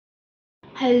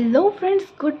Hello friends,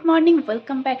 good morning,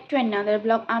 welcome back to another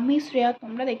blog. আমি শ্রেয়া,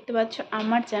 তোমরা দেখতে পাচ্ছ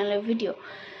আমার চ্যানেলের ভিডিও।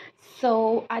 সো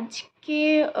আজকে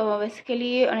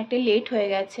বেসিক্যালি অনেকটা লেট হয়ে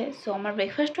গেছে। সো আমার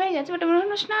ব্রেকফাস্ট হয়ে গেছে, বাট আমার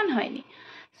এখনো স্নান হয়নি।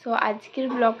 সো আজকের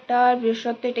ব্লগটা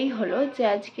বিশেষত্ব এটাই হলো যে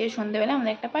আজকে সন্ধ্যেবেলা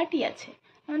আমাদের একটা পার্টি আছে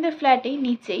আমাদের ফ্ল্যাটেই,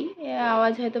 নিচেই।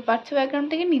 আওয়াজ হয়তো পাচ্ছ ব্যাকগ্রাউন্ড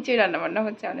থেকে, নিচেই রান্নাবান্না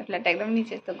হচ্ছে আমাদের ফ্ল্যাটটা একদম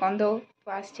নিচে, তো গন্ধ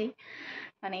আসছেই,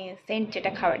 মানে সেন্ট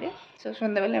যেটা খাবারের। সো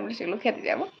সন্ধ্যাবেলা আমরা সেগুলো খেতে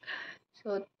যাবো। সো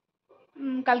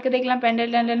কালকে দেখলাম প্যান্ডেল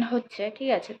ট্যান্ডেল হচ্ছে, ঠিক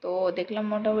আছে, তো দেখলাম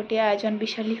মোটামুটি আয়োজন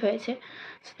বিশালই হয়েছে।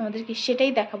 সো তোমাদেরকে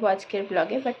সেটাই দেখাবো আজকের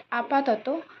ব্লগে। বাট আপাতত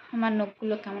আমার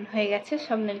নখগুলো কেমন হয়ে গেছে,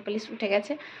 সব নেল পালিশ উঠে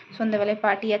গেছে। সন্ধ্যাবেলায়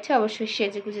পার্টি আছে, অবশ্যই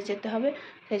সেজে গুজে যেতে হবে,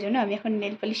 সেই জন্য আমি এখন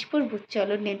নেল পালিশ পরবো।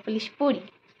 চলো নেল পালিশ পরি।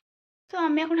 তো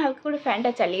আমি এখন হালকা করে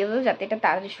ফ্যানটা চালিয়ে দেবো যাতে এটা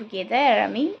তাড়াতাড়ি শুকিয়ে যায় আর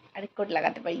আমি আরেক কোট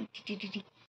লাগাতে পারি।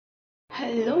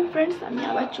 হ্যালো ফ্রেন্ডস, আমি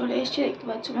আবার চলে এসেছি। দেখতে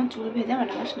পাচ্ছ আমার চুল ভেজা,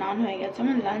 মানে আমার স্নান হয়ে গেছে,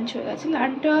 আমার লাঞ্চ হয়ে গেছে।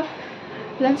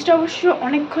 লাঞ্চটা অবশ্য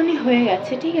অনেকক্ষণই হয়ে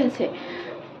গেছে, ঠিক আছে।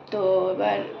 তো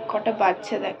এবার কটা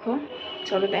বাজছে দেখো,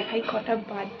 চলো দেখাই কটা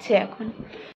বাজছে।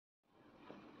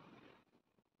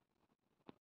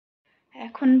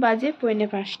 এখন বাজে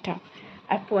 4:45,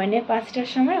 আর 4:45টার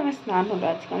সময় আমার স্নান হলো।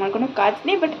 আজকে আমার কোনো কাজ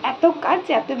নেই, বাট এত কাজ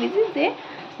যে এত বিজি যে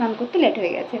স্নান করতে লেট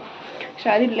হয়ে গেছে।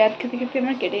 সারাদিন ল্যাদ খেতে খেতে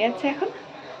আমার কেটে যাচ্ছে এখন।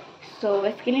 সো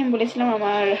বেসিক্যালি আমি বলেছিলাম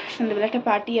আমার সন্ধ্যেবেলা একটা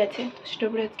পার্টি আছে, তো সেটার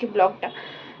উপরে আজকে ব্লগটা।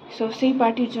 সো সেই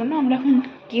পার্টির জন্য আমরা এখন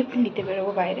গিফট নিতে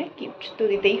বেরোবো বাইরে। গিফট তো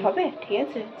দিতেই হবে, ঠিক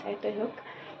আছে, চাই তো হোক,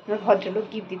 আমার ভদ্রলোক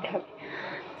গিফট দিতে হবে।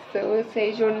 সো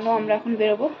সেই জন্য আমরা এখন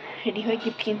বেরোবো রেডি হয়ে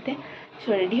গিফট কিনতে। সো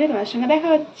রেডি হয়ে তোমার সঙ্গে দেখা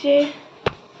হচ্ছে।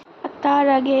 তার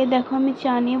আগে দেখো আমি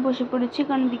চা নিয়ে বসে পড়েছি,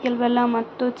 কারণ বিকেলবেলা আমার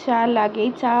তো চা লাগেই।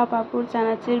 চা, পাঁপড়,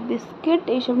 চানাচের বিস্কিট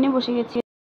এইসব নিয়ে বসে গেছি।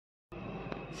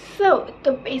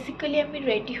 তো বেসিক্যালি আমি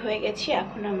রেডি হয়ে গেছি,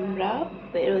 এখন আমরা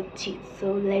বেরোচ্ছি। So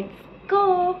let's go.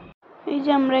 এই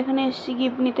যে আমরা এখানে এসেছি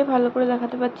গিফট নিতে, ভালো করে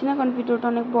দেখাতে পারছি না কারণ ভিডিওটা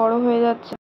অনেক বড় হয়ে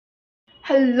যাচ্ছে।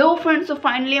 হ্যালো ফ্রেন্ডস, তো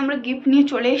ফাইনালি আমরা গিফট নিয়ে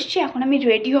চলে এসেছি। এখন আমি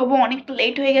রেডি হব, অনেকটা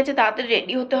লেট হয়ে গেছে, তাড়াতাড়ি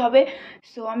রেডি হতে হবে।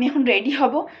 সো আমি এখন রেডি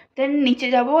হব, দেন নিচে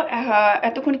যাব।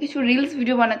 এতক্ষণ কিছু রিলস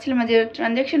ভিডিও বানাচ্ছিলাম, যে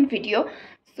ট্রানজ্যাকশন ভিডিও।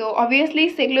 সো অবভিয়াসলি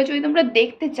সেগুলো যদি তোমরা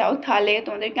দেখতে চাও তাহলে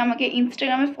তোমাদেরকে আমাকে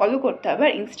ইনস্টাগ্রামে ফলো করতে হবে।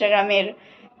 আর ইনস্টাগ্রামের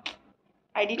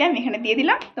আইডিটা আমি এখানে দিয়ে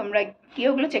দিলাম, তোমরা গিয়ে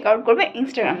ওগুলো চেক আউট করবে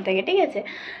ইনস্টাগ্রাম থেকে, ঠিক আছে।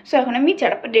 সো এখন আমি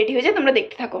চারাপা রেডি হয়ে যাই, তোমরা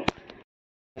দেখতে থাকো।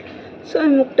 সো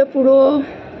আমি মুখটা পুরো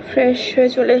ফ্রেশ হয়ে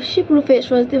চলে এসেছি, পুরো ফেস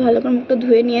ওয়াশ দিয়ে ভালো করে মুখটা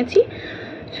ধুয়ে নিয়েছি।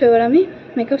 সো এবার আমি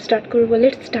মেকআপ স্টার্ট করবো।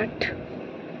 Let's start.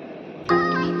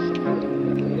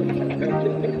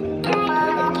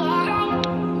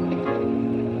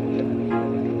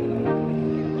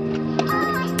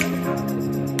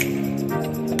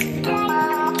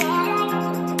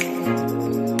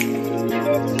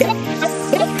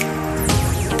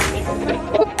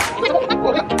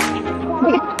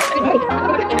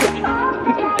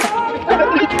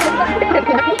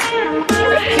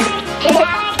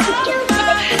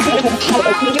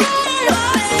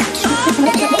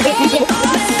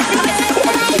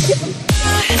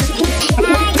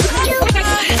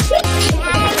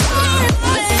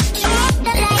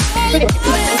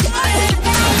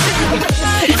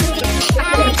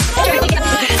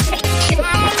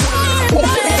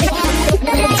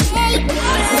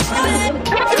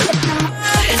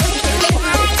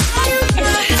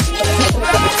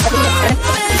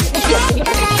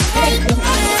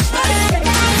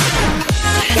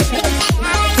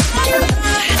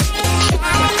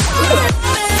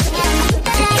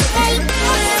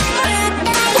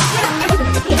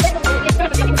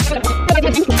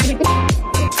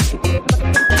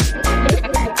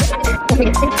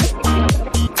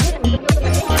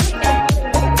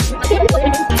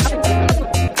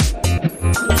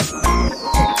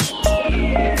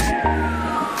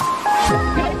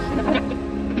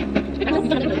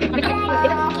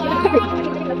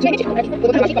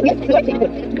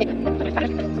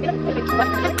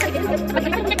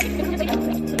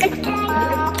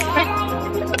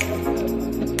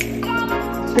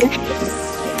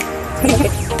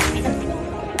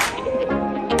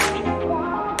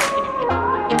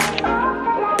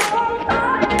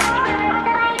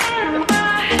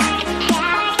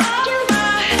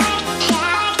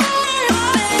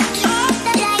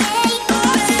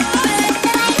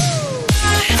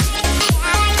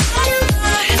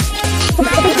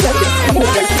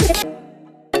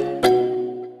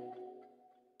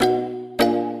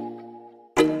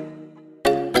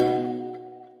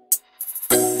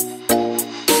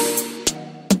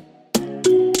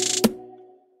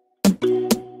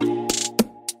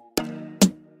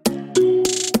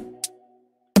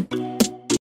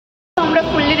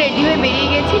 রেডি হয়ে বেরিয়ে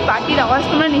গেছি। পার্টির আওয়াজ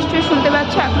তোমরা নিশ্চয়ই শুনতে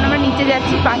পাচ্ছ। এখন আমরা নিচে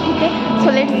যাচ্ছি পার্টিতে। So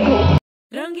let's go.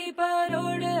 रंगी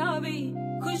परोड़ आवी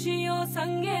खुशियों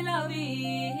संगे लावी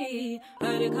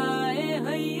हर खाए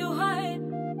हयू हाय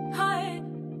हाय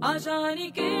आशानी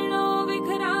किरणों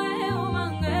बिखराए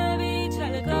उमंग भी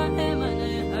छलकाए मन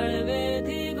हड़वे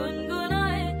थी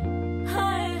गुनगुनाए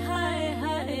हाय हाय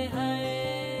हाय हाय।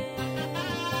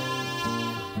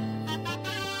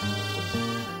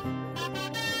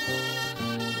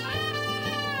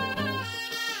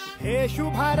 हे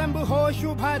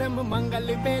शुभारंभ मंगल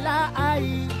बेला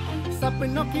आई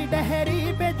सपनों की डहरी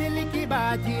पे दिल की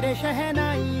बाजी रे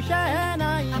शहनाई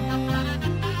शहनाई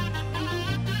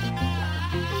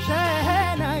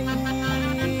शहनाई।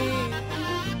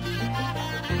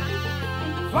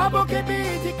 ख्वाबों के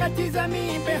बीच कच्ची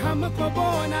जमीन पे हमको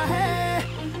बोना है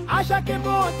आशा के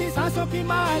मोती सांसों की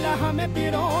माला हमें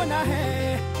पिरोना है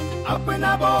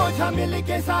अपना बोझा मिल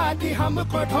के साथ ही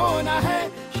हमको ढोना है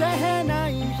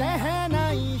शहनाई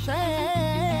शहनाई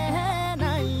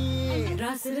शहनाई।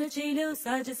 रास रचीलो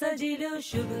साज सजीलो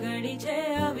शुभ घड़ी छे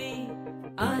आवी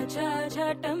आछा आछा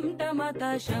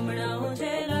टमटमाता शमणाओ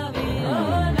छे लावी ओ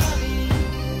लावी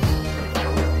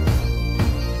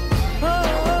ओ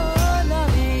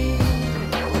लावी।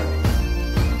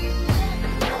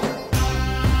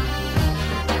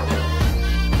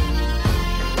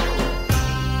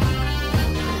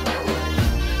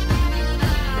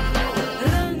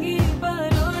 रंगी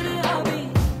परोड़ आवी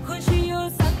खुशियों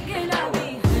संगे लावी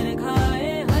हर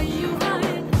खाए हयू हाय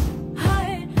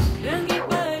हाय रंगी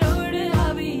परोड़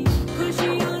आवी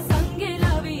खुशियों संगे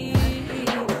लावी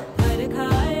हर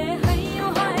खाए हयू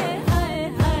हाय हाय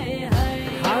हाय हाय।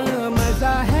 हाँ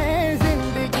मजा है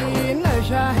जिंदगी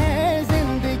नशा है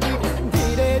जिंदगी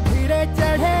धीरे धीरे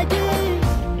चढ़ेगी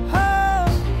हाँ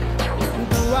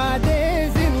दुआ दे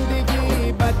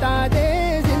जिंदगी बता दे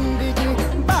जिंदगी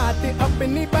बात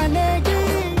अपनी बनेगी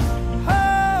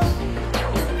हाँ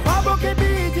ख्वाबों के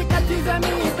बीच कच्ची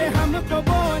जमीन पे हमको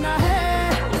बोना है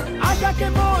आशा के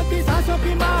मोती सांसों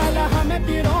की माला हमें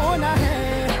पिरोना है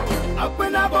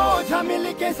अपना बोझा मिल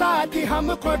के साथ ही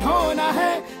हमको ढोना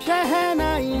है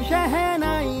शहनाई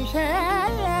शहनाई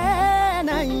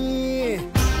शहनाई।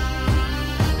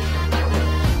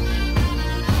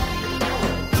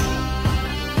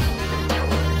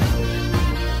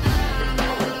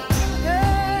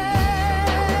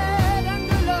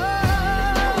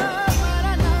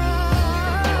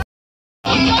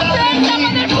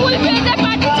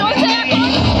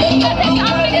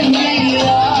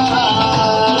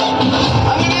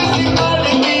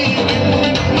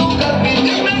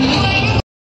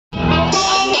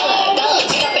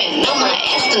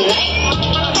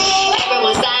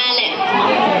 Everyone silent.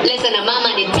 Listen to my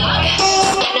money talk.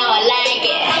 I know I like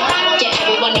it. Yeah,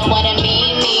 everyone know what I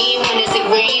mean. When it's a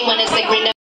green, when it's a green.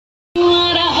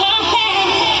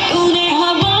 तूने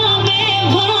हवा में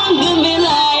भांग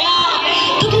मिलाया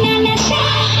तुमने नशा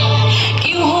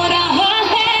क्यों हो रहा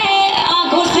है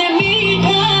आंखों से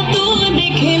मीठा तूने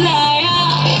खिलाया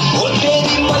वो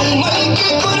तेरी मलमल की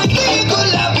कुर्ती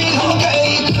गुलाबी हो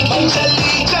गई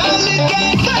चली चाल के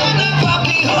खाना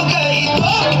पापी हो गई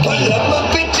तो लब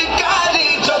पिचकारी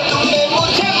जो तूने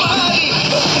मुझे मारी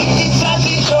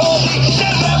शादी छोड़ी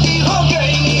शराबी हो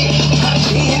गई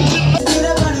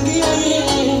तेरा बन गया ये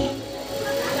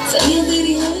सही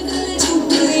तेरी हर गल झूठ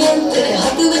रिया तेरे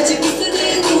हाथ विच किसने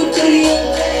झूठ रिया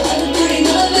हर तेरी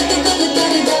नाल तो कल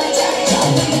करदा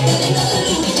तेरे नाल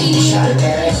रूठी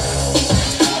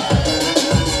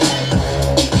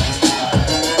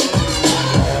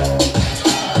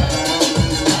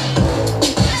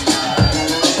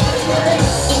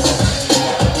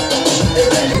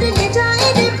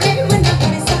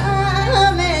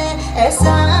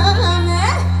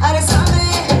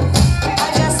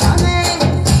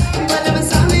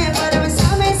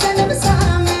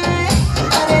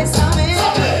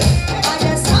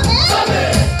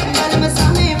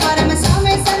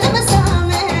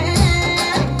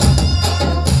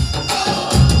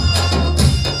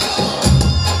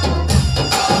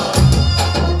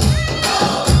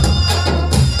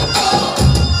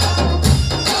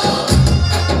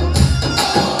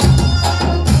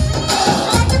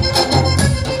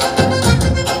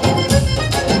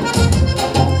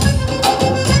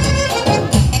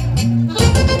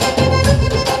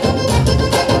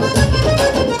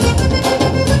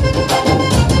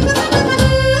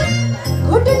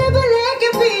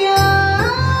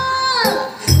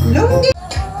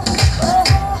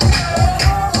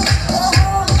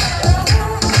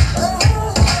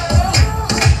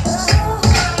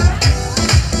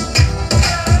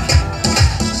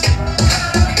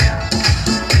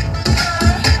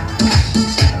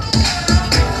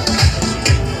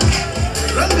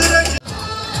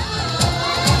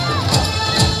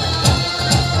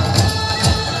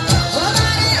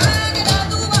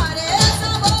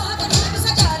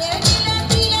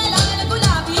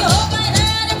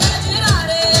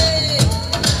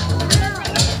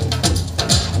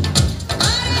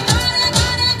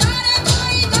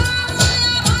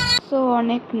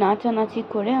অনেক নাচানাচি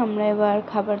করে আমরা এবার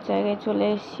খাবার জায়গায় চলে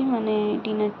এসেছি, মানে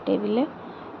ডিনার টেবিলে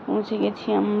পৌঁছে গেছি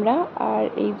আমরা। আর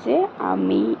এই যে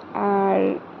আমি আর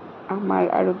আমার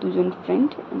আরও দুজন ফ্রেন্ড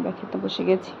আমরা খেতে বসে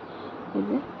গেছি। এই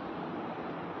যে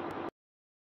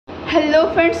হ্যালো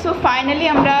ফ্রেন্ডস, তো ফাইনালি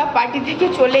আমরা পার্টি থেকে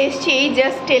চলে এসেছি, এই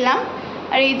জাস্ট এলাম।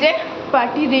 আর এই যে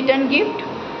পার্টি রিটার্ন গিফট,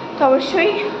 তো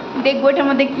অবশ্যই দেখবো এটার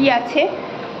মধ্যে কী আছে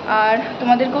আর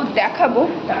তোমাদেরকেও দেখাবো।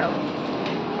 দাঁড়াও,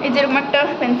 এই যেরকম একটা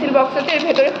পেন্সিল বক্স আছে, এর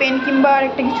ভেতরে পেন কিংবা আর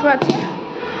একটা কিছু আছে,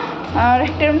 আর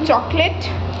একটা এরকম চকলেট,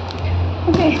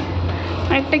 ওকে,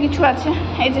 আর একটা কিছু আছে,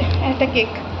 এই যে একটা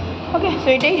কেক। ওকে, সো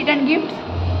এটাই রিটার্ন গিফট।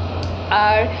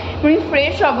 আর আমি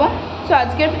ফ্রেশ হব। সো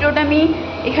আজকের ভিডিওটা আমি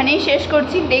এখানেই শেষ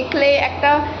করছি। দেখলে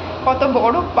একটা কত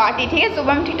বড় পার্টি, ঠিক আছে। তবু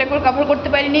আমি ঠিকঠাক করে কভার করতে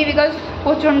পারিনি বিকজ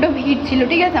প্রচণ্ড ভিড় ছিল,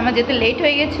 ঠিক আছে। আমার যেতে লেট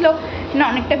হয়ে গেছিলো না,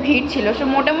 অনেকটা ভিড় ছিল। সো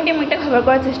মোটামুটি আমি এটা কভার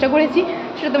করার চেষ্টা করেছি।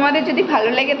 সো তোমাদের যদি ভালো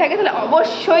লেগে থাকে তাহলে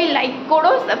অবশ্যই লাইক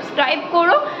করো, সাবস্ক্রাইব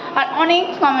করো আর অনেক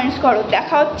কমেন্টস করো।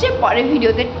 দেখা হচ্ছে পরের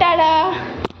ভিডিওতে। টাটা।